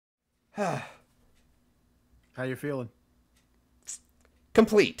How you feeling?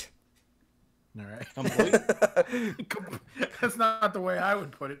 Complete. All right. Complete. That's not the way I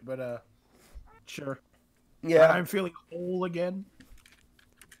would put it, but sure. Yeah. I'm feeling whole again.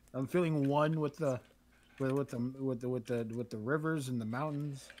 I'm feeling one with the rivers and the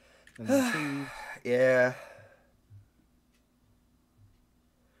mountains and the trees. Yeah.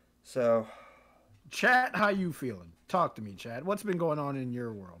 So, Chat, how you feeling? Talk to me, Chat. What's been going on in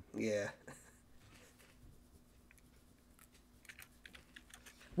your world? yeah.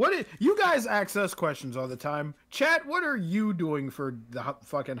 You guys ask us questions all the time. Chat, what are you doing for the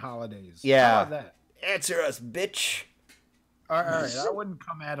fucking holidays? Yeah. How about that? Answer us, bitch. All right, I wouldn't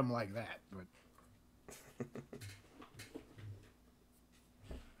come at him like that, but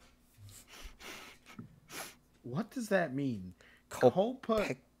what does that mean?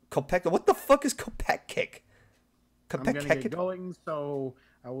 Kopek. What the fuck is Kopek kick? I'm gonna get going, so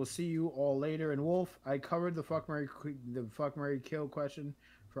I will see you all later. And Wolf, I covered the fuck Mary kill question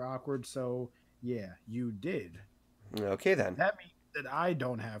for awkward, so yeah, you did. Okay then. That means that I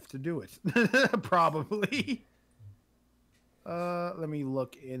don't have to do it. Probably. Let me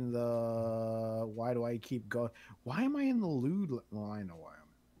look in the. Why do I keep going? Why am I in the lewd? Well, I know why I'm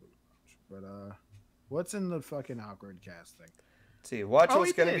in the lewd lounge, but what's in the fucking awkward cast thing? Let's see,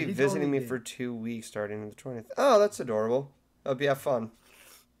 Watcho's going to be He visiting totally me for 2 weeks starting on the 20th. Oh, that's adorable. That'll be fun.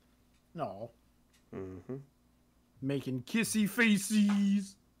 No. Mm-hmm. Making kissy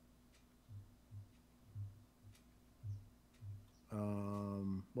faces.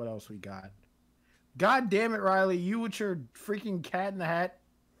 What else we got? God damn it, Riley! You with your freaking Cat in the Hat.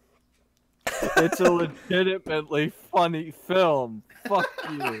 It's a legitimately funny film. Fuck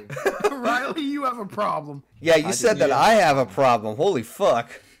you. Riley, you have a problem. Yeah, you said that I have a problem. Holy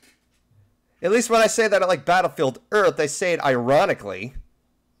fuck. At least when I say that at like Battlefield Earth, I say it ironically.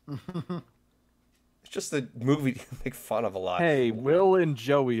 It's just a movie to make fun of a lot. Hey, Will and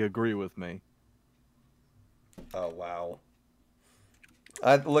Joey agree with me. Oh, wow.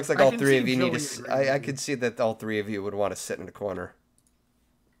 It looks like all three of you need to... I could see that all three of you would want to sit in a corner.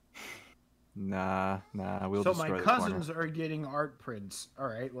 Nah, we'll So destroy my the cousins corner. are getting art prints. All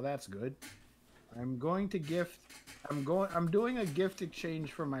right, well that's good. I'm doing a gift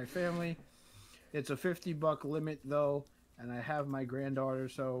exchange for my family. It's a $50 limit though, and I have my granddaughter.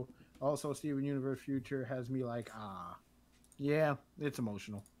 So also Steven Universe Future has me like, yeah, it's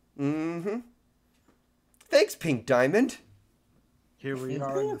emotional. Mm-hmm. Thanks, Pink Diamond. Here we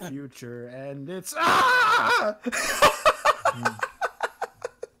are in the future, and it's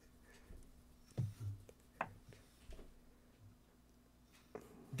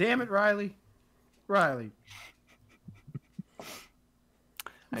Damn it, Riley! Riley,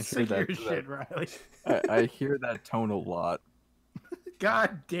 I sick hear of your shit, Riley. I hear that tone a lot.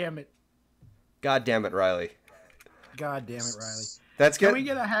 God damn it! God damn it, Riley. God damn it, Riley! That's good. Can we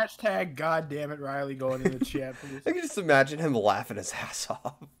get a hashtag God damn it, Riley going in the chat, please? I can just imagine him laughing his ass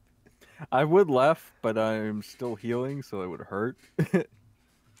off. I would laugh, but I'm still healing, so it would hurt.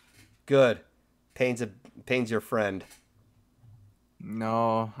 Good. Pain's your friend.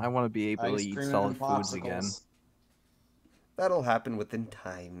 No, I want to be able to eat solid foods again. That'll happen within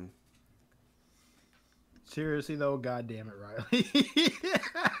time. Seriously though, God damn it, Riley.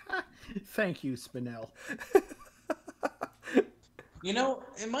 Thank you, Spinell. You know,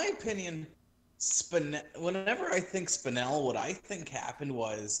 in my opinion, whenever I think Spinell, what I think happened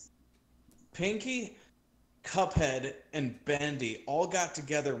was Pinky, Cuphead, and Bandy all got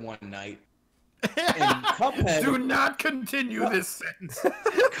together one night. And Cuphead... Do not continue this sentence.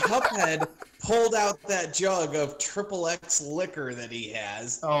 Cuphead pulled out that jug of XXX liquor that he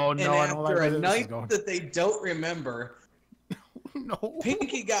has. Oh, no, and I don't like after where a this is night going. that they don't remember, No.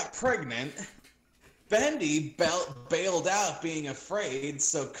 Pinky got pregnant. Bendy bailed out being afraid,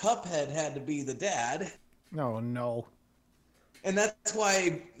 so Cuphead had to be the dad. No. And that's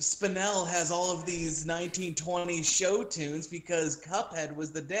why Spinell has all of these 1920s show tunes, because Cuphead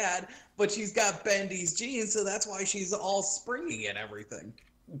was the dad, but she's got Bendy's genes, so that's why she's all springy and everything.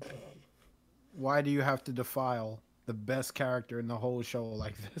 Why do you have to defile the best character in the whole show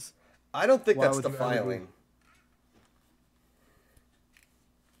like this? I don't think Why that's would you ever defiling. do-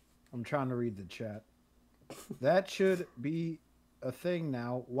 I'm trying to read the chat. That should be a thing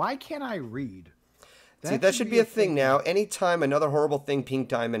now. Why can't I read? See, that should be a thing now. Anytime another horrible thing Pink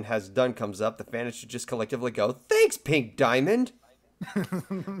Diamond has done comes up, the fans should just collectively go, "Thanks, Pink Diamond."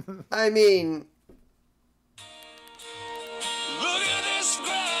 I mean, Look at this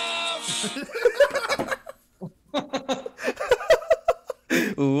graph.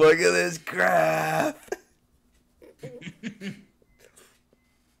 look at this graph.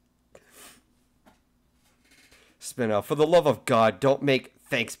 Spinner, for the love of God, don't make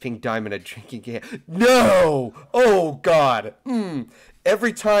Thanks Pink Diamond a drinking game. No! Oh God.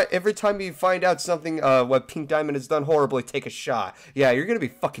 Every time you find out something what Pink Diamond has done horribly, take a shot. Yeah, you're gonna be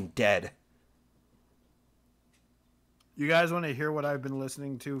fucking dead. You guys want to hear what I've been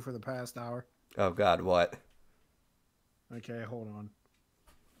listening to for the past hour? Oh God, what? Okay, hold on.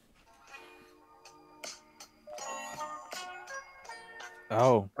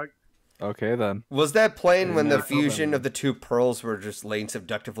 Oh. Okay then. Was that playing when the not know fusion that. of the two pearls were just laying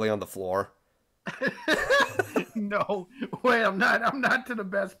seductively on the floor? No, wait, I'm not to the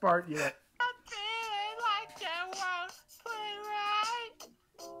best part yet.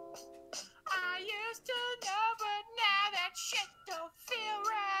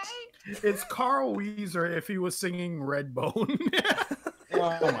 It's Carl Weezer if he was singing Redbone.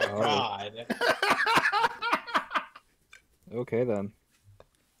 Oh my god. Okay then.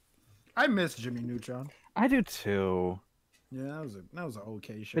 I miss Jimmy Neutron. I do too. Yeah, that was an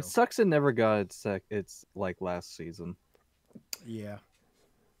okay show. It sucks it never got its like last season. Yeah.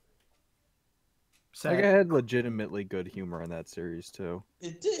 Like I Sad. had legitimately good humor in that series too.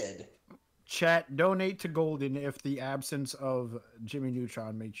 It did. Chat, donate to Golden if the absence of Jimmy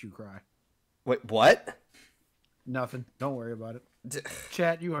Neutron makes you cry. Wait, what? Nothing. Don't worry about it.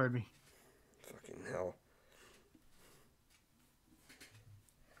 Chat, you heard me. Fucking hell.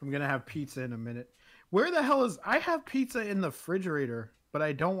 I'm gonna have pizza in a minute. Where the hell is... I have pizza in the refrigerator, but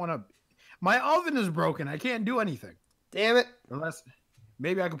I don't want to... My oven is broken. I can't do anything. Damn it. Unless...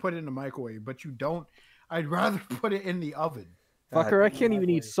 Maybe I can put it in the microwave, but you don't... I'd rather put it in the oven. Fucker, I can't even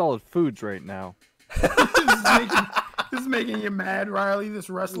eat solid foods right now. This is making you mad, Riley, this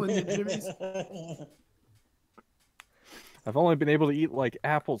wrestling at Jimmy's. I've only been able to eat like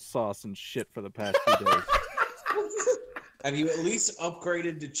applesauce and shit for the past few days. Have you at least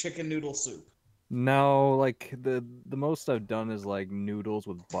upgraded to chicken noodle soup? No, like the most I've done is like noodles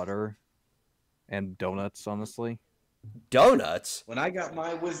with butter and donuts, honestly. Donuts? When I got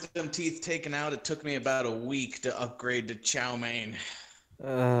my wisdom teeth taken out, it took me about a week to upgrade to chow mein.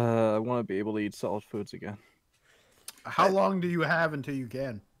 I want to be able to eat solid foods again. How long do you have until you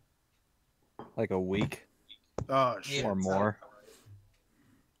can? Like a week Oh, shit. or more.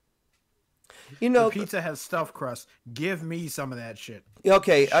 You know, The pizza has stuffed crust. Give me some of that shit.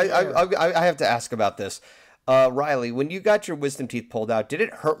 okay, I have to ask about this. Riley, when you got your wisdom teeth pulled out, did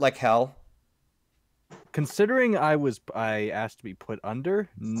it hurt like hell? Considering I asked to be put under,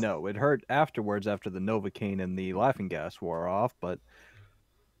 no, it hurt afterwards after the Novocaine and the laughing gas wore off, but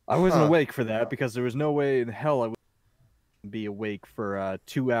I wasn't awake for that because there was no way in hell I would be awake for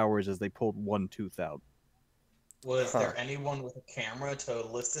 2 hours as they pulled one tooth out. Was there anyone with a camera to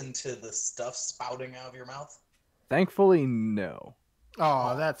listen to the stuff spouting out of your mouth? Thankfully, no.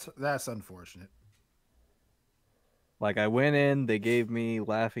 Oh, that's unfortunate. Like I went in, they gave me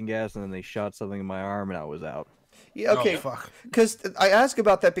laughing gas, and then they shot something in my arm, and I was out. Yeah, okay. Oh, fuck. Because I ask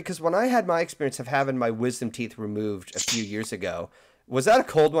about that because when I had my experience of having my wisdom teeth removed a few years ago, was that a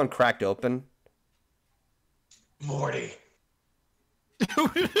cold one cracked open? Morty.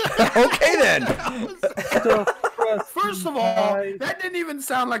 Okay then. First of all, that didn't even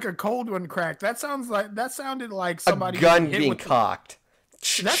sound like a cold one cracked. That sounded like somebody A gun getting hit being with the- cocked.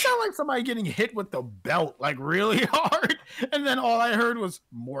 That sounded like somebody getting hit with the belt like really hard, and then all I heard was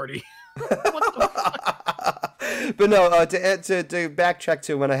Morty. What the fuck? But no, to backtrack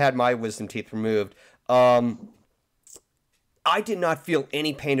to when I had my wisdom teeth removed, I did not feel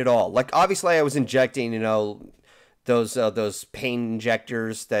any pain at all. Like obviously I was injecting, those pain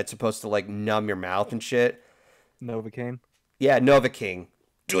injectors that's supposed to like numb your mouth and shit. Novocaine? Yeah, Novocaine.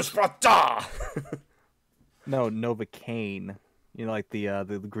 Dusfrata! No, Novocaine. You know, like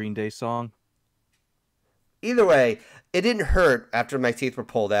the Green Day song? Either way, it didn't hurt after my teeth were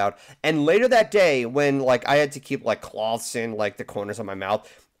pulled out. And later that day, when like I had to keep like cloths in like the corners of my mouth,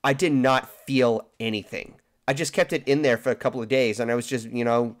 I did not feel anything. I just kept it in there for a couple of days, and I was just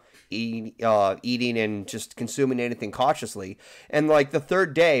eating and just consuming anything cautiously. And like the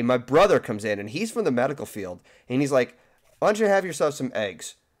third day, my brother comes in, and he's from the medical field, and he's like, "Why don't you have yourself some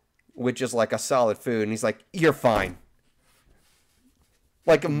eggs?" Which is like a solid food, and he's like, "You're fine."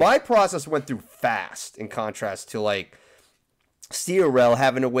 Like, my process went through fast in contrast to, like, Steerell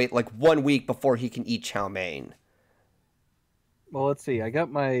having to wait, like, 1 week before he can eat chow mein. Well, let's see. I got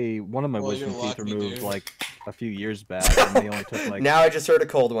one of my Well, wisdom you're teeth lucky, removed dude. like a few years back, and they only took like. Now I just heard a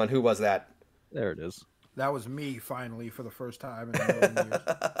cold one. Who was that? There it is. That was me finally for the first time in a million years.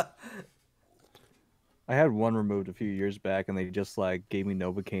 I had one removed a few years back, and they just like gave me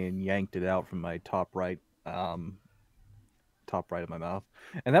Novocaine and yanked it out from my top right of my mouth,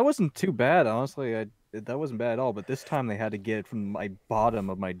 and that wasn't too bad, honestly. that wasn't bad at all. But this time they had to get it from my bottom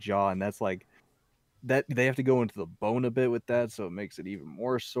of my jaw, and that's like that they have to go into the bone a bit with that, so it makes it even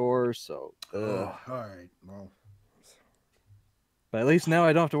more sore. So, Oh, all right. Well, but at least now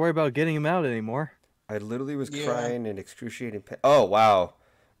I don't have to worry about getting him out anymore. I literally was Yeah. crying in excruciating pain. Oh, wow.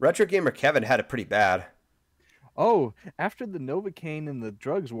 Retro Gamer Kevin had it pretty bad. Oh, after the Novocaine and the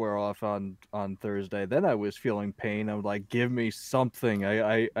drugs wore off on Thursday, then I was feeling pain. I was like, give me something.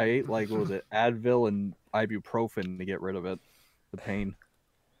 I ate like what was it, Advil and ibuprofen to get rid of it, the pain.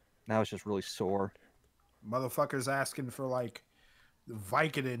 Now it's just really sore. motherfuckers asking for like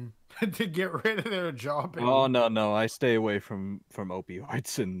Vicodin to get rid of their jaw pain. Oh no, I stay away from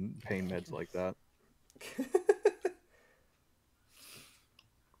opioids and pain meds like that.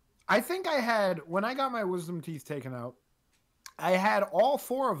 I think I had, when I got my wisdom teeth taken out, I had all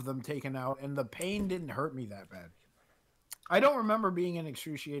 4 of them taken out, and the pain didn't hurt me that bad. I don't remember being in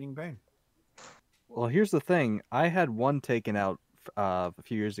excruciating pain. Well, here's the thing. I had one taken out a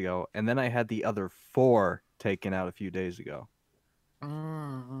few years ago, and then I had the other 4 taken out a few days ago.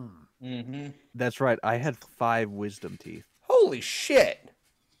 Mm-hmm. That's right. I had 5 wisdom teeth. Holy shit.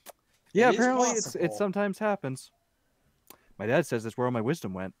 Yeah, It is apparently it possible. sometimes happens. My dad says that's where all my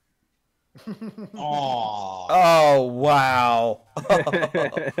wisdom went. Aww. Oh, wow.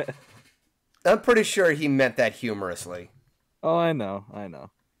 I'm pretty sure he meant that humorously. Oh, I know.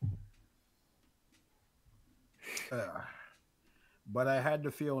 But I had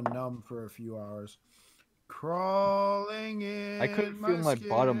to feel numb for a few hours. Crawling in I couldn't my feel my skin.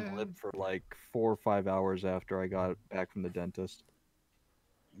 bottom lip for like 4 or 5 hours after I got back from the dentist.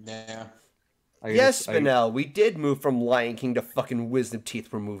 Yeah. Yes, Spinell, we did move from Lion King to fucking wisdom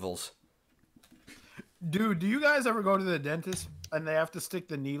teeth removals. Dude, do you guys ever go to the dentist and they have to stick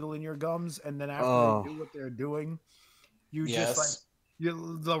the needle in your gums, and then after Oh. they do what they're doing, you Yes. just like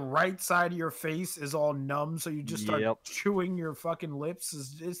the right side of your face is all numb, so you just start Yep. chewing your fucking lips.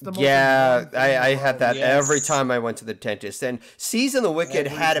 It's the most Yeah, annoying thing in I the had world. that every Yes. time I went to the dentist. And Season the Wicked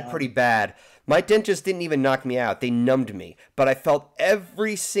Every had it time. pretty bad. My dentist didn't even knock me out. They numbed me. But I felt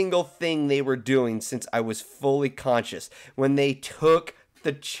every single thing they were doing since I was fully conscious. When they took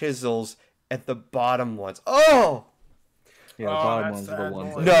the chisels at the bottom ones. Oh! Yeah, the Oh, bottom that's ones are sad the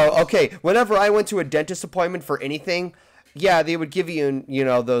ones. noise. No, okay. Whenever I went to a dentist appointment for anything, yeah, they would give you, you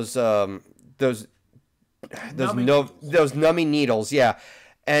know, those Numbing needles. those numbing needles, yeah.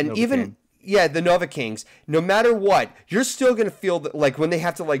 And even Novocaine. yeah, the Novokings, no matter what, you're still going to feel like when they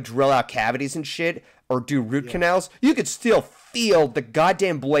have to like drill out cavities and shit or do root canals, you could still feel the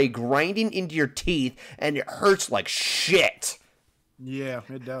goddamn blade grinding into your teeth and it hurts like shit. Yeah,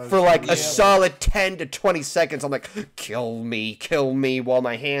 it does. For like Yeah. a solid 10 to 20 seconds, I'm like, kill me, while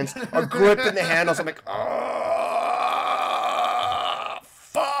my hands are gripping the handles. I'm like, oh,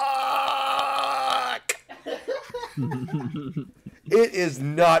 fuck. It is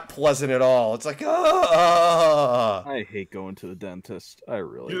not pleasant at all. It's like, ah. I hate going to the dentist. I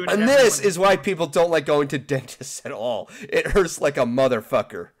really. Dude, And this everyone- is why people don't like going to dentists at all. It hurts like a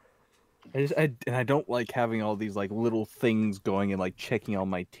motherfucker. And I don't like having all these like little things going and like checking on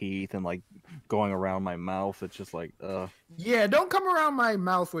my teeth and like going around my mouth. It's just like, Yeah, don't come around my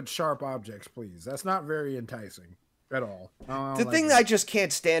mouth with sharp objects, please. That's not very enticing at all. I don't The like thing it. that I just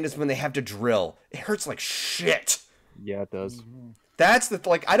can't stand is when they have to drill. It hurts like shit. yeah, it does. That's the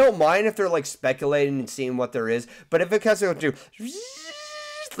like. I don't mind if they're like speculating and seeing what there is, but if it has to do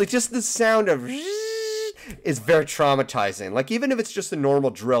like just the sound of is very traumatizing. Like even if it's just a normal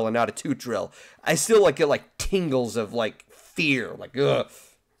drill and not a tooth drill, I still like get like tingles of like fear. Like ugh.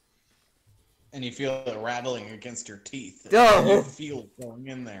 And you feel it rattling against your teeth. Oh. You feel it going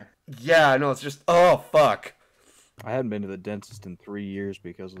in there. Yeah, no, it's just oh fuck. I hadn't been to the dentist in 3 years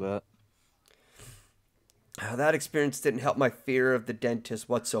because of that. That experience didn't help my fear of the dentist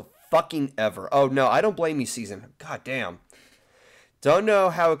whatsoever. Fucking ever. Oh no, I don't blame you, Season. God damn. Don't know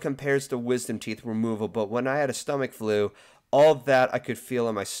how it compares to wisdom teeth removal, but when I had a stomach flu, all that I could feel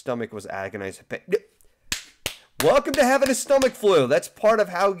in my stomach was agonizing pain. Welcome to having a stomach flu. That's part of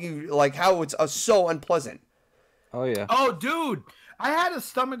how you like how it's so unpleasant. Oh yeah. Oh, dude, I had a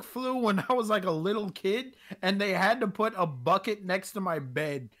stomach flu when I was like a little kid, and they had to put a bucket next to my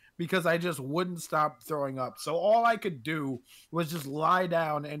bed because I just wouldn't stop throwing up. So all I could do was just lie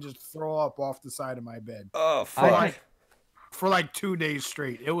down and just throw up off the side of my bed Oh fuck. for like 2 days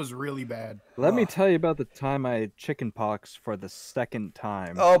straight. It was really bad. Let me tell you about the time I had chicken pox for the second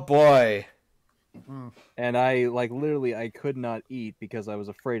time. Oh boy. And I like literally I could not eat because I was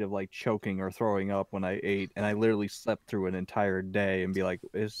afraid of like choking or throwing up when I ate, and I literally slept through an entire day and be like,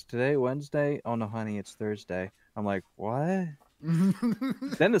 "Is today Wednesday? Oh no, honey, it's Thursday." I'm like, "What?"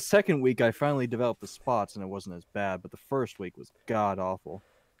 Then the second week, I finally developed the spots, and it wasn't as bad. But the first week was god awful.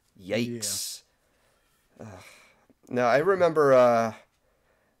 Yikes. No, I remember.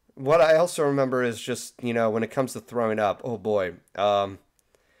 What I also remember is just when it comes to throwing up. Oh boy. I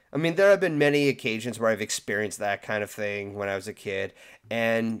mean, there have been many occasions where I've experienced that kind of thing when I was a kid,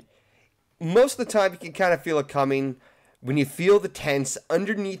 and most of the time you can kind of feel it coming when you feel the tense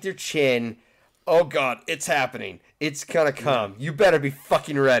underneath your chin. Oh god, it's happening. It's gonna come. You better be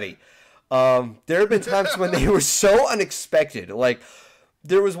fucking ready. There have been times when they were so unexpected. Like,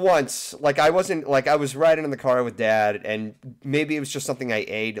 there was once, I was riding in the car with Dad, and maybe it was just something I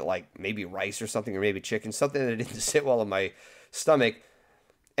ate, like maybe rice or something, or maybe chicken, something that didn't sit well in my stomach.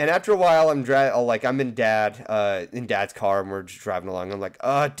 And after a while, I'm in Dad's car, and we're just driving along. I'm like,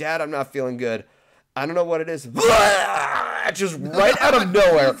 Dad, I'm not feeling good. I don't know what it is. Just right out of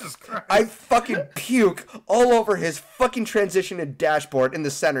nowhere, I fucking puke all over his fucking transition and dashboard in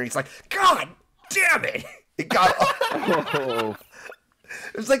the center. He's like, God damn it! It got Oh,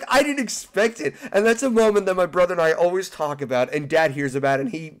 It was like, I didn't expect it. And that's a moment that my brother and I always talk about, and Dad hears about it,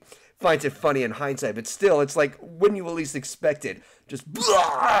 and he finds it funny in hindsight. But still, it's like, when you at least expect it, it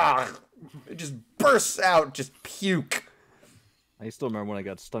just bursts out, just puke. I still remember when I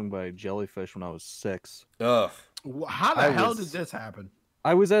got stung by a jellyfish when I was 6. Ugh. How the hell did this happen?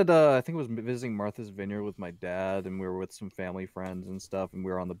 I was at, I think it was visiting Martha's Vineyard with my dad, and we were with some family friends and stuff, and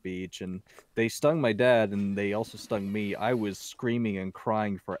we were on the beach, and they stung my dad, and they also stung me. I was screaming and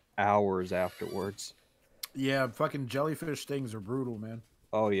crying for hours afterwards. Yeah, fucking jellyfish stings are brutal, man.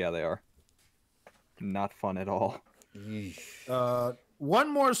 Oh, yeah, they are. Not fun at all.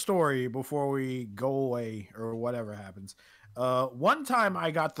 One more story before we go away or whatever happens. One time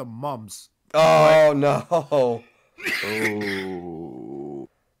I got the mumps. Oh, no. Oh.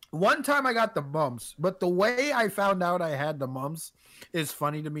 One time I got the mumps, but the way I found out I had the mumps is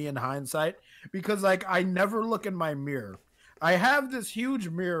funny to me in hindsight because, I never look in my mirror. I have this huge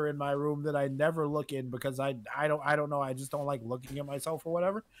mirror in my room that I never look in because I don't know. I just don't like looking at myself or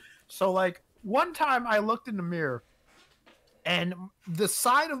whatever. So, one time I looked in the mirror and the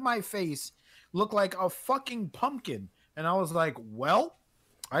side of my face looked like a fucking pumpkin. And I was like, well,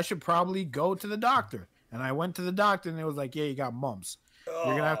 I should probably go to the doctor. And I went to the doctor, and it was like, yeah, you got mumps.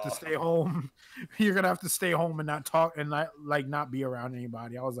 You're gonna have to stay home. You're gonna have to stay home and not talk and not be around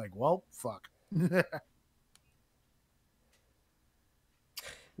anybody. I was like, well, fuck.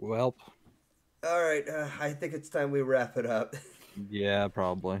 Well, All right, I think it's time we wrap it up. yeah,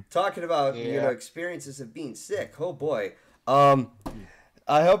 probably. Talking about experiences of being sick. Oh boy.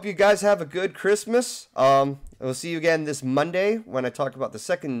 I hope you guys have a good Christmas. We'll see you again this Monday when I talk about the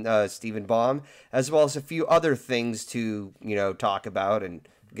second Stephen bomb, as well as a few other things to talk about and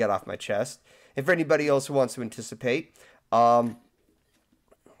get off my chest. And for anybody else who wants to anticipate, that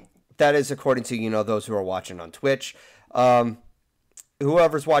is according to those who are watching on Twitch.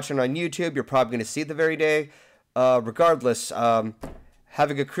 Whoever's watching on YouTube, you're probably going to see the very day. Regardless, have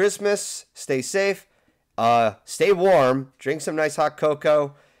a good Christmas. Stay safe. Stay warm. Drink some nice hot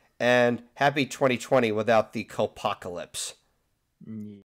cocoa. And happy 2020 without the copocalypse.